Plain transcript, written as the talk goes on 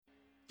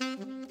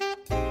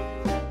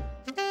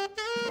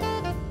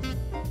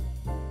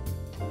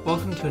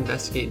Welcome to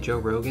Investigate Joe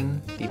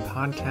Rogan, the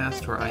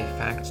podcast where I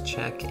fact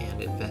check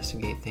and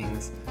investigate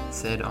things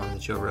said on the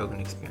Joe Rogan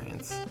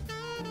Experience.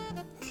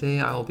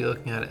 Today I will be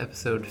looking at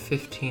episode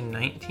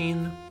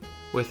 1519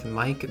 with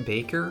Mike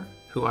Baker,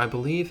 who I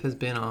believe has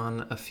been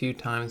on a few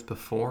times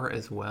before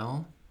as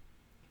well.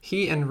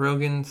 He and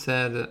Rogan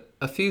said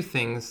a few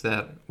things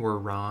that were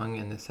wrong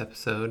in this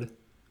episode.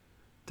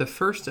 The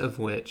first of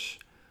which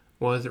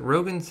was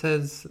Rogan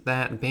says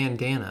that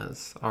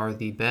bandanas are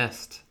the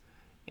best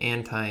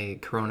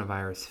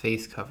anti-coronavirus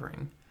face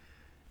covering.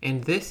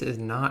 And this is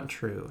not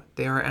true.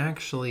 They are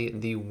actually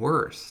the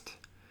worst.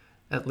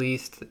 At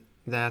least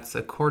that's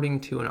according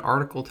to an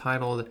article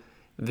titled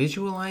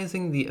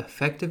Visualizing the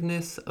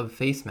Effectiveness of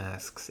Face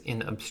Masks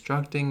in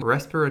Obstructing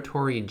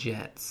Respiratory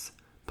Jets,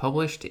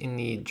 published in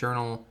the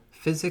journal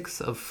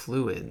Physics of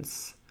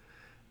Fluids,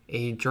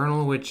 a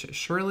journal which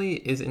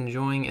surely is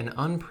enjoying an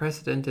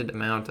unprecedented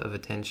amount of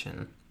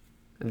attention.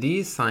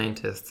 These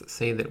scientists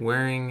say that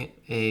wearing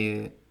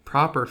a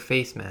proper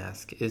face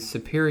mask is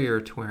superior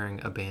to wearing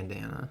a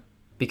bandana,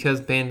 because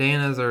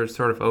bandanas are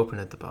sort of open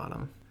at the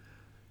bottom.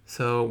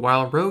 So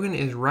while Rogan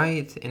is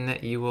right in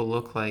that you will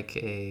look like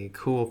a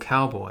cool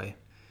cowboy,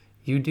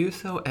 you do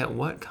so at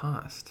what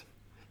cost?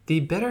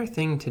 The better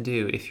thing to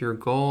do if your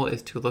goal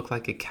is to look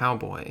like a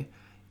cowboy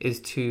is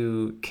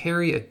to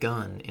carry a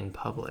gun in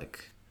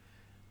public.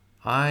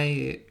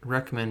 I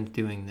recommend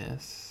doing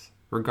this,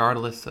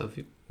 regardless of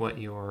what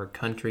your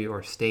country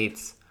or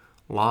state's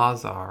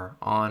laws are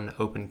on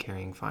open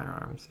carrying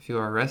firearms. If you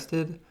are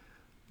arrested,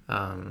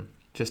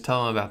 just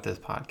tell them about this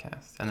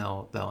podcast and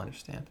they'll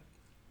understand.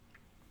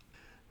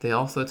 They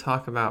also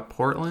talk about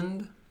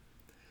Portland,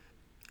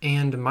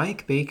 and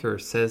Mike Baker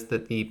says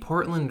that the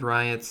Portland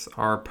riots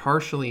are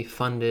partially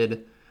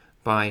funded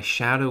by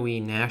shadowy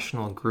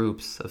national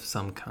groups of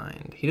some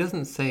kind. He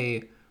doesn't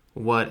say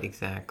what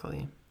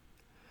exactly.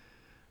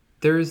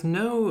 There is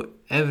no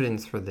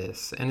evidence for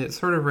this, and it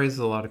sort of raises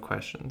a lot of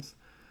questions.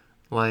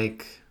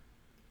 Like,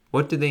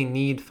 what do they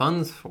need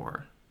funds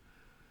for?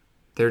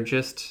 They're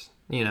just,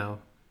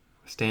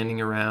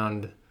 standing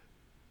around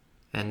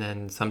and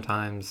then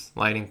sometimes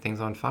lighting things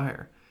on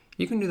fire.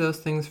 You can do those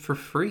things for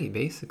free,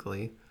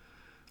 basically.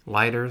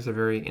 Lighters are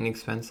very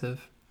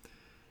inexpensive.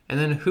 And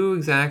then who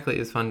exactly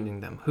is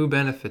funding them? Who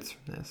benefits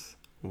from this?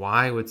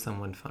 Why would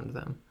someone fund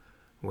them?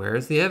 Where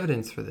is the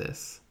evidence for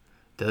this?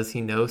 Does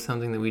he know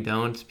something that we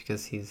don't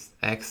because he's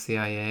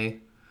ex-CIA?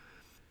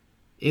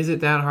 Is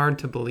it that hard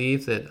to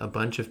believe that a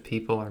bunch of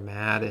people are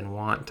mad and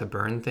want to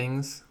burn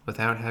things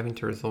without having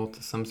to resort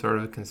to some sort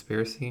of a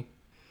conspiracy?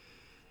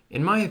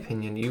 In my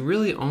opinion, you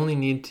really only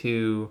need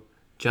to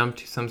jump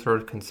to some sort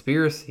of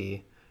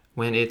conspiracy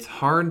when it's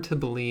hard to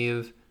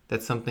believe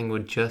that something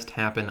would just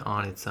happen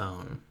on its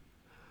own.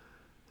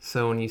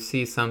 So when you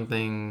see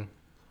something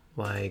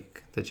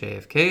like the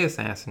JFK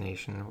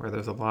assassination, where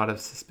there's a lot of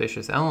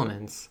suspicious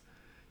elements,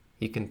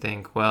 you can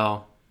think,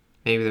 well,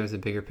 maybe there's a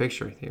bigger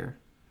picture here.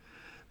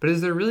 But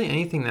is there really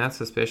anything that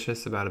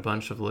suspicious about a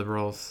bunch of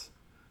liberals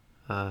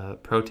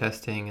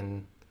protesting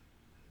and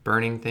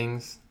burning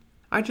things?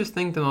 I just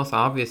think the most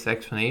obvious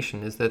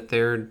explanation is that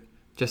they're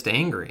just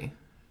angry.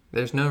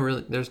 There's no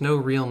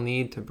real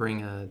need to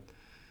bring a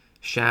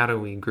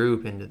shadowy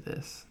group into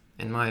this,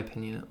 in my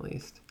opinion at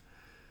least.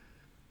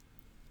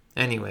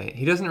 Anyway,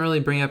 he doesn't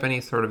really bring up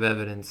any sort of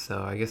evidence,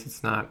 so I guess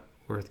it's not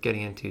worth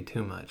getting into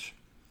too much.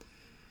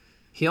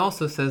 He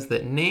also says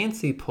that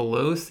Nancy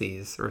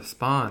Pelosi's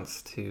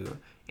response to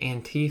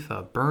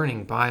Antifa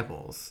burning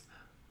Bibles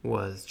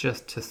was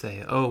just to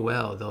say, oh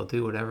well, they'll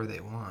do whatever they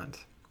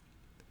want.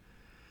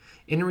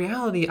 In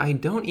reality, I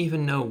don't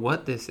even know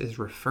what this is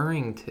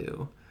referring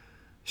to.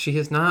 She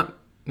has not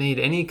made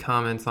any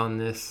comments on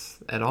this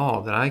at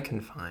all that I can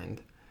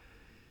find.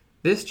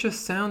 This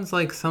just sounds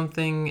like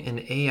something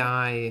an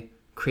AI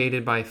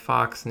created by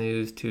Fox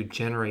News to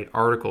generate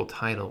article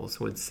titles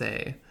would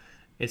say.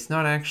 It's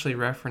not actually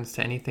reference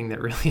to anything that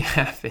really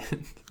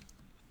happened.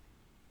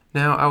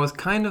 Now, I was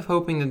kind of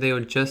hoping that they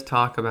would just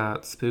talk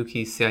about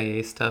spooky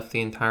CIA stuff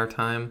the entire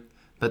time,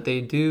 but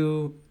they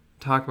do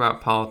talk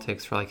about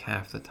politics for like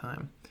half the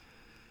time.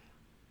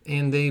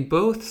 And they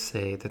both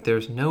say that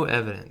there's no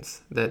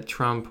evidence that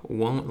Trump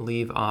won't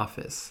leave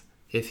office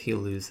if he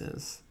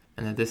loses,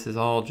 and that this is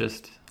all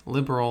just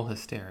liberal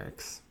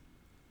hysterics.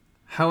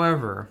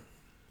 However,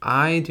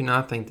 I do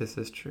not think this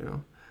is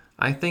true.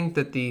 I think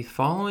that the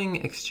following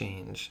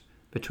exchange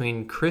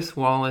between Chris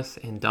Wallace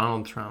and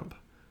Donald Trump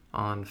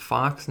on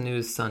Fox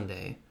News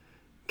Sunday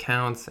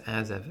counts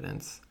as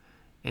evidence,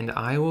 and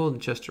I will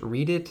just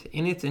read it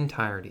in its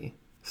entirety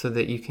so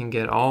that you can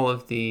get all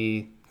of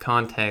the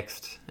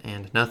context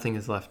and nothing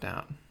is left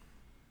out.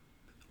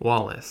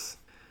 Wallace: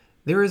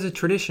 there is a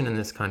tradition in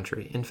this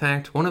country, in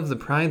fact, one of the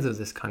prides of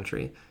this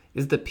country,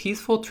 is the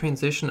peaceful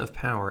transition of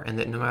power, and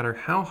that no matter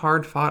how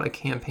hard fought a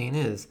campaign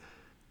is,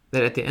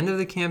 that at the end of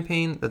the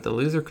campaign, that the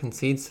loser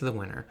concedes to the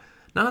winner.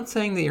 Not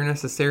saying that you're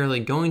necessarily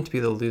going to be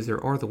the loser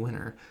or the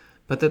winner,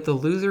 but that the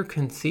loser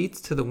concedes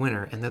to the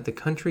winner and that the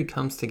country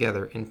comes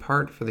together in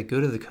part for the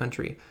good of the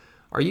country.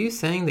 Are you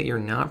saying that you're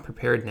not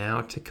prepared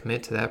now to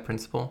commit to that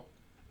principle?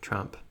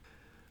 Trump.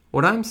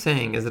 What I'm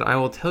saying is that I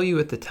will tell you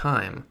at the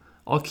time.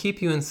 I'll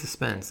keep you in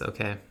suspense,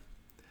 okay?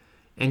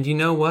 And you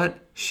know what?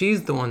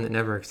 She's the one that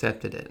never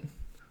accepted it.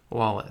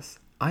 Wallace.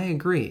 I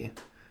agree.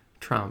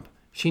 Trump.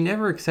 She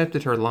never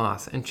accepted her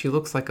loss, and she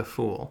looks like a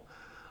fool.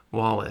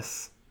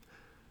 Wallace.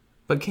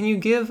 But can you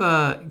give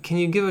a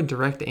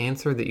direct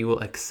answer that you will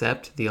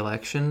accept the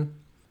election?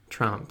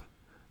 Trump.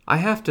 I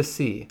have to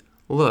see.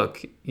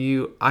 Look,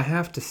 I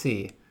have to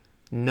see.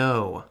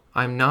 No,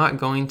 I'm not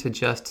going to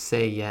just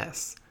say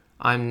yes.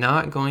 I'm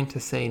not going to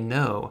say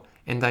no,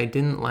 and I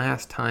didn't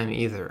last time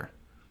either.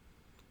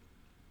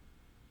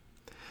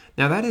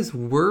 Now that is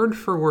word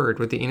for word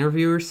what the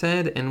interviewer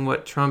said and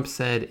what Trump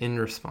said in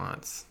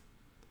response.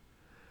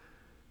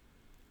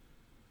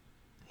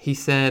 He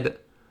said,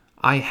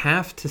 I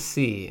have to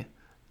see.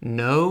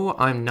 No,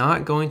 I'm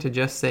not going to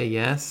just say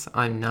yes.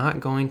 I'm not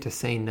going to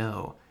say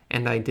no.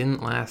 And I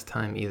didn't last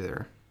time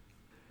either.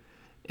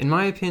 In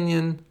my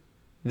opinion,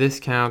 this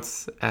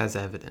counts as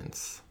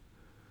evidence.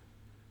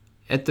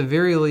 At the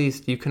very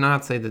least, you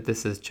cannot say that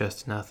this is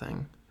just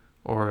nothing,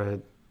 or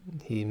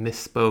he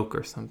misspoke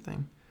or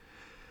something.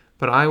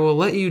 But I will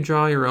let you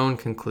draw your own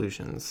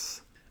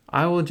conclusions.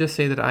 I will just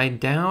say that I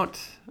doubt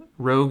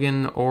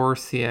Rogan or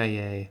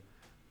CIA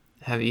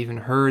have even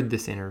heard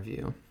this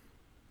interview.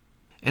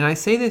 And I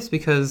say this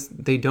because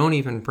they don't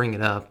even bring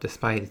it up,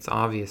 despite its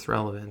obvious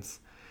relevance.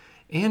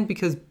 And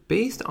because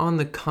based on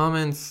the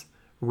comments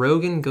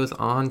Rogan goes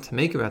on to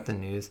make about the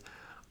news,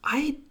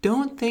 I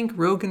don't think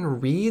Rogan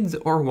reads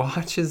or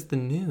watches the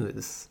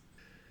news.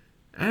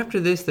 After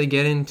this, they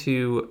get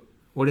into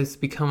what has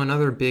become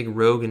another big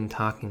Rogan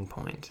talking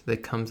point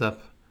that comes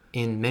up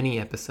in many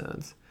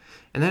episodes.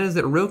 And that is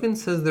that Rogan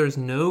says there's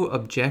no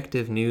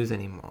objective news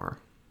anymore.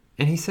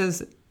 And he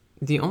says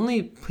the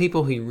only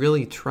people he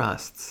really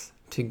trusts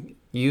to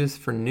use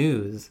for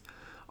news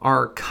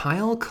are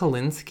Kyle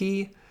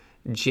Kulinski,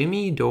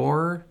 Jimmy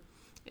Dore,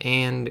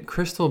 and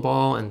Crystal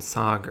Ball and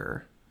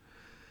Sagar.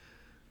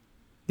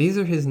 These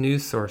are his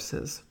news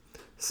sources.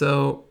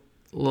 So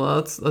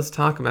let's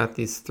talk about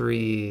these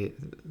three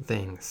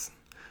things.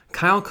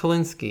 Kyle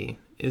Kulinski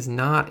is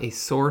not a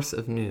source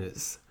of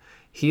news.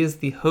 He is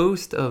the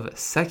host of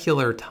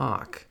Secular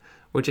Talk,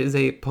 which is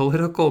a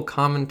political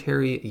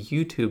commentary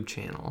YouTube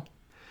channel.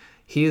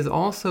 He is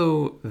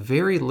also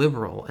very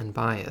liberal and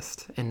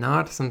biased, and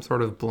not some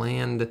sort of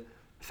bland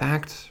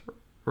fact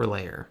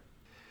relayer.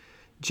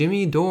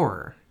 Jimmy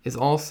Dore is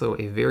also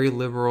a very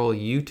liberal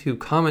YouTube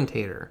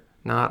commentator,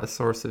 not a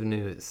source of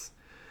news.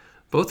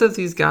 Both of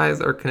these guys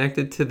are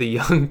connected to the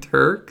Young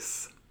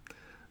Turks,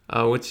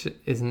 which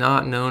is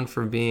not known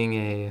for being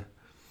a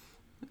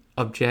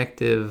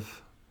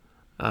objective,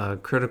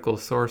 critical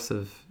source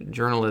of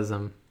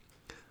journalism,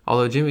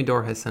 although Jimmy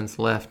Dore has since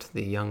left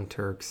the Young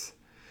Turks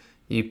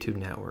YouTube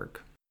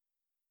network.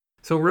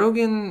 So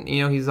Rogan,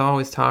 he's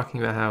always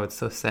talking about how it's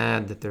so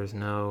sad that there's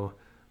no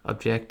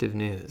objective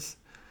news.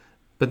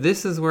 But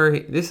this is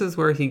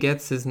where he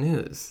gets his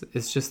news.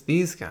 It's just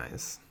these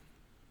guys.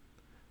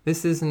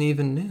 This isn't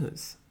even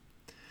news.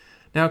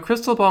 Now,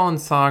 Crystal Ball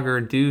and Sagar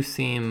do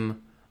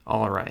seem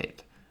all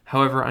right.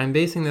 However, I'm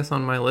basing this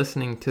on my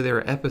listening to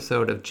their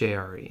episode of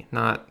JRE,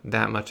 not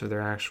that much of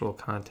their actual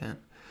content.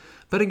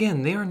 But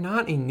again, they are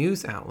not a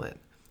news outlet.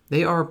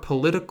 They are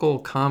political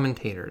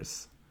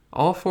commentators.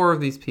 All four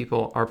of these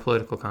people are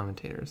political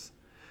commentators.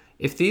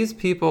 If these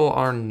people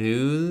are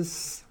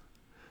news,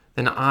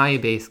 then I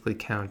basically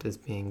count as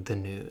being the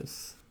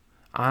news.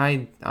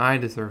 I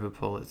deserve a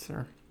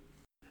Pulitzer.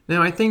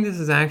 Now, I think this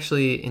is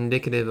actually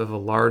indicative of a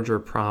larger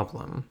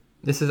problem.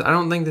 I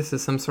don't think this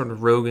is some sort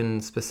of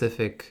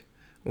Rogan-specific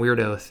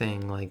weirdo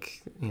thing,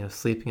 like,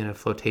 sleeping in a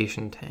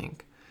flotation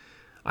tank.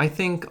 I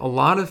think a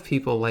lot of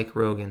people like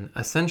Rogan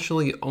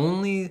essentially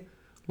only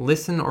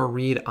listen or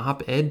read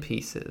op-ed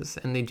pieces,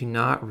 and they do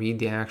not read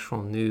the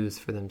actual news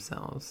for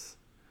themselves.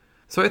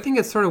 So I think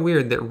it's sort of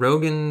weird that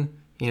Rogan,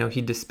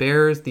 he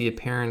despairs the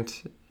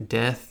apparent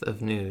death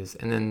of news,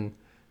 and then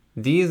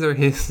these are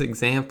his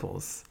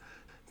examples.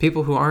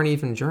 People who aren't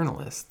even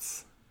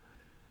journalists.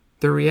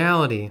 The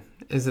reality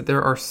is that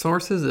there are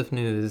sources of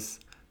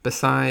news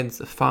besides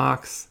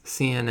Fox,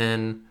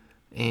 CNN,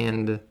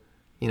 and,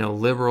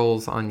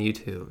 liberals on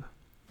YouTube.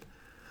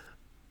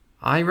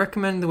 I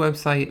recommend the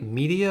website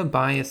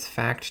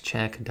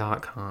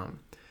MediaBiasFactCheck.com,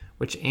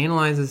 which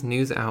analyzes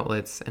news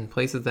outlets and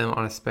places them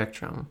on a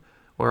spectrum,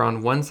 where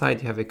on one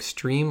side you have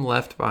extreme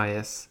left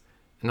bias,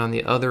 and on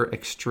the other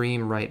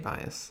extreme right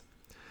bias.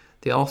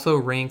 They also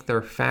rank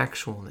their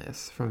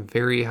factualness from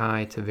very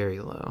high to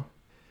very low.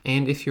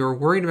 And if you're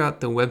worried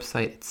about the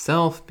website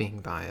itself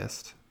being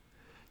biased,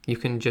 you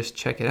can just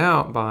check it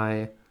out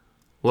by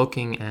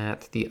looking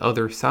at the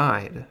other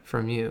side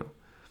from you.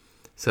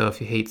 So if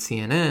you hate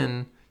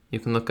CNN, you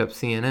can look up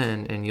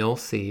CNN and you'll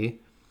see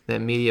that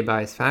Media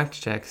Bias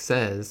Fact Check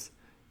says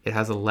it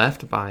has a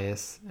left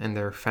bias and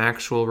their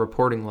factual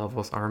reporting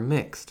levels are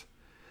mixed.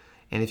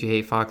 And if you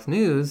hate Fox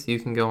News, you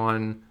can go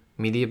on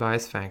Media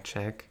Bias Fact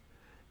Check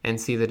and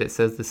see that it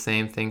says the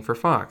same thing for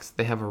Fox.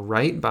 They have a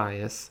right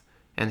bias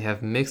and they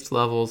have mixed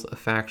levels of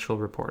factual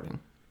reporting.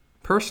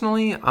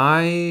 Personally,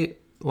 I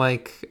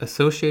like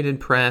Associated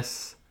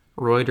Press,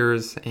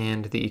 Reuters,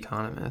 and The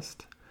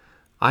Economist.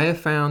 I have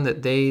found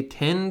that they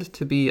tend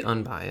to be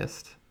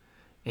unbiased,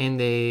 and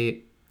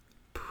they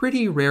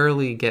pretty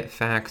rarely get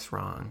facts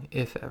wrong,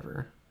 if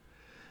ever.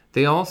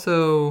 They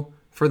also,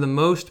 for the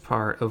most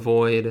part,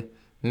 avoid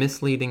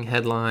misleading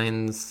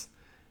headlines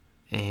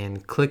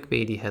and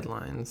clickbaity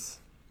headlines.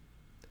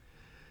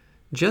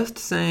 Just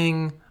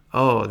saying,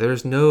 oh,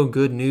 there's no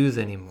good news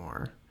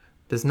anymore,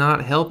 does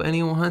not help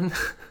anyone.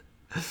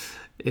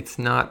 It's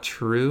not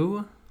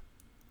true.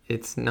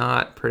 It's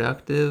not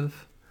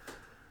productive.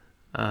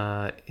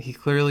 He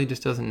clearly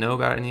just doesn't know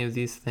about any of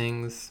these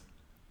things.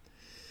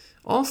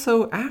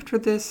 Also, after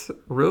this,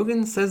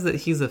 Rogan says that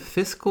he's a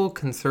fiscal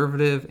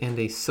conservative and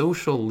a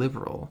social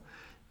liberal,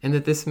 and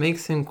that this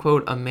makes him,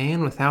 quote, a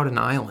man without an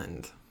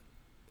island.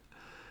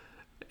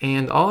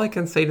 And all I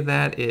can say to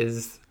that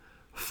is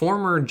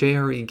former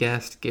JRE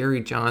guest Gary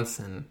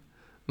Johnson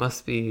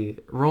must be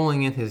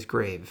rolling in his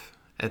grave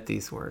at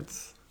these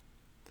words.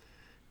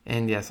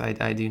 And yes,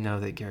 I do know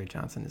that Gary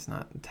Johnson is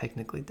not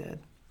technically dead.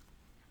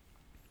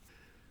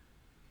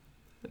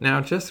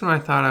 Now, just when I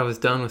thought I was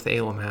done with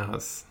Elam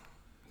House,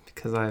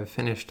 because I've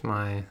finished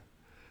my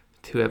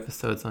 2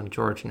 episodes on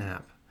George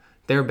Knapp,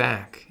 they're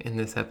back in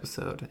this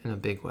episode in a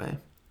big way.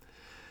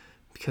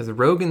 Because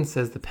Rogan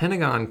says the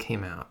Pentagon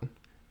came out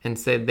and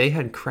said they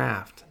had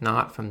craft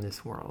not from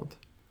this world.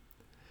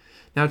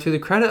 Now, to the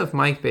credit of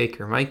Mike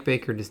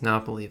Baker does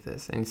not believe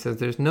this, and he says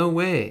there's no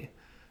way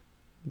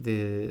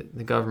the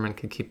government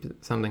could keep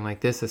something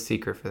like this a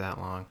secret for that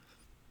long.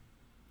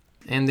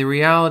 And the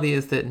reality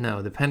is that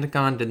no, the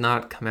Pentagon did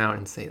not come out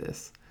and say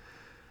this.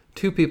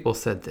 2 people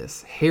said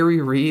this.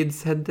 Harry Reid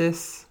said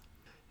this,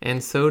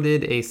 and so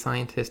did a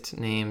scientist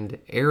named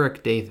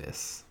Eric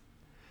Davis.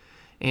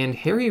 And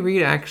Harry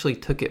Reid actually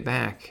took it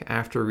back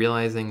after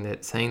realizing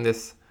that saying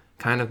this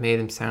kind of made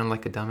him sound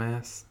like a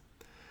dumbass.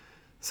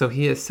 So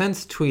he has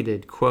since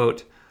tweeted,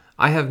 quote,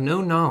 I have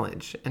no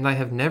knowledge, and I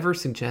have never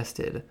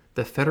suggested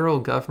the federal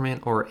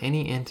government or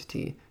any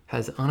entity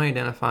has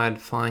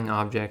unidentified flying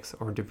objects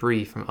or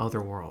debris from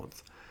other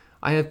worlds.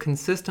 I have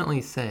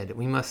consistently said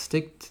we must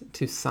stick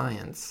to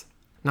science,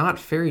 not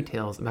fairy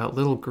tales about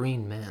little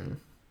green men.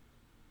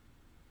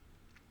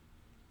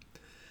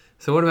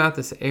 So what about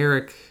this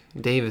Eric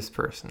Davis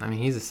person? I mean,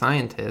 he's a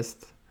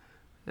scientist.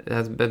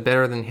 That's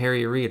better than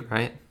Harry Reid,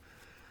 right?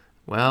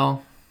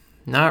 Well,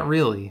 not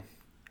really.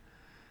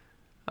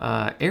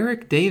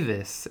 Eric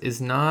Davis is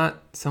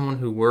not someone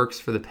who works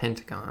for the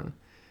Pentagon.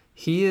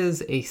 He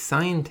is a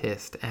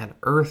scientist at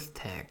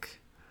EarthTech,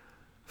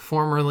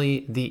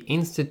 formerly the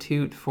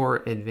Institute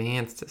for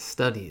Advanced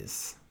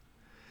Studies.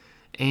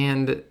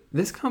 And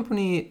this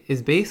company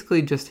is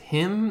basically just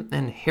him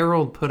and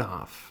Harold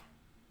Puthoff.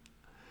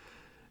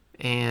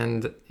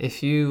 And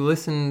if you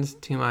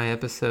listened to my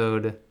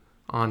episode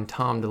on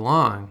Tom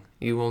DeLonge,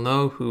 you will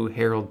know who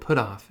Harold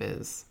Puthoff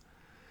is.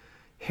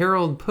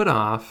 Harold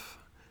Puthoff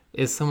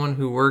is someone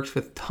who works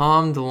with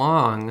Tom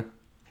DeLonge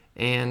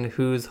and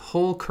whose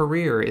whole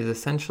career is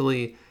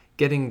essentially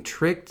getting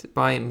tricked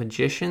by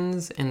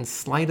magicians and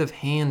sleight of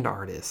hand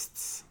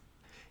artists.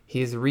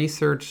 He's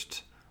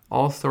researched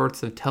all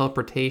sorts of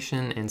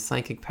teleportation and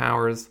psychic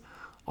powers,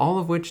 all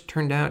of which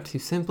turned out to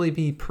simply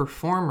be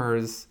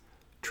performers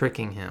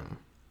tricking him.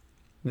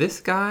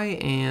 This guy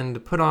and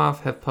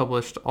Puthoff have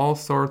published all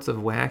sorts of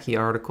wacky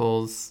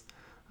articles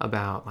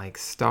about like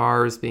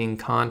stars being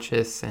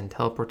conscious and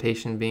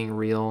teleportation being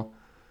real.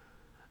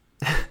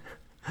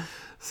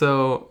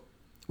 So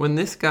when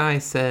this guy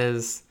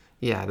says,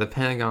 yeah, the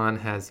Pentagon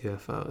has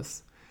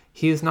UFOs,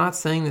 he is not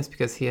saying this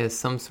because he has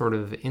some sort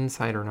of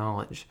insider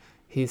knowledge.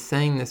 He's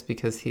saying this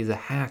because he's a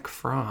hack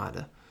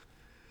fraud.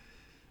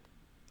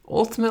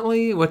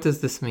 Ultimately, what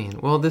does this mean?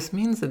 Well, this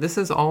means that this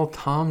is all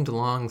Tom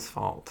DeLonge's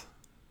fault.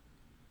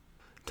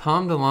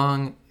 Tom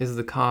DeLonge is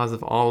the cause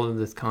of all of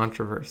this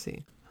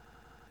controversy.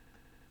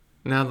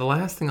 Now, the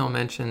last thing I'll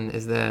mention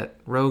is that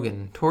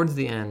Rogan, towards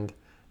the end,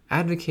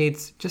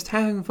 advocates just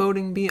having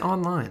voting be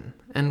online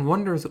and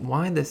wonders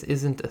why this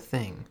isn't a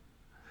thing.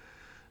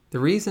 The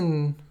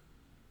reason,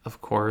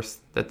 of course,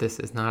 that this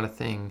is not a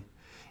thing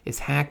is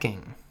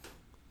hacking.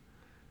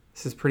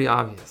 This is pretty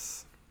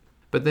obvious.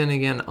 But then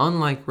again,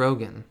 unlike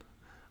Rogan,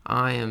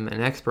 I am an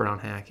expert on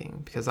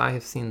hacking because I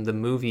have seen the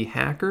movie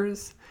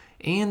Hackers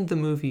and the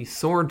movie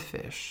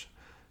Swordfish,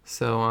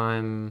 so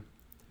I'm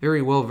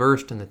very well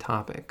versed in the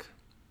topic.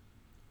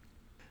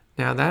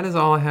 Now, that is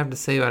all I have to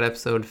say about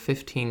episode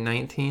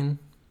 1519.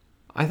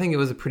 I think it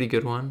was a pretty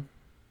good one.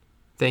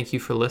 Thank you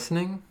for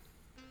listening,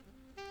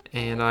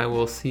 and I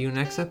will see you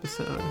next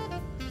episode.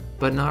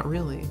 But not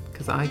really,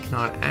 because I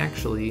cannot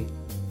actually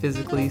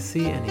physically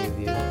see any of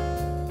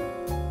you.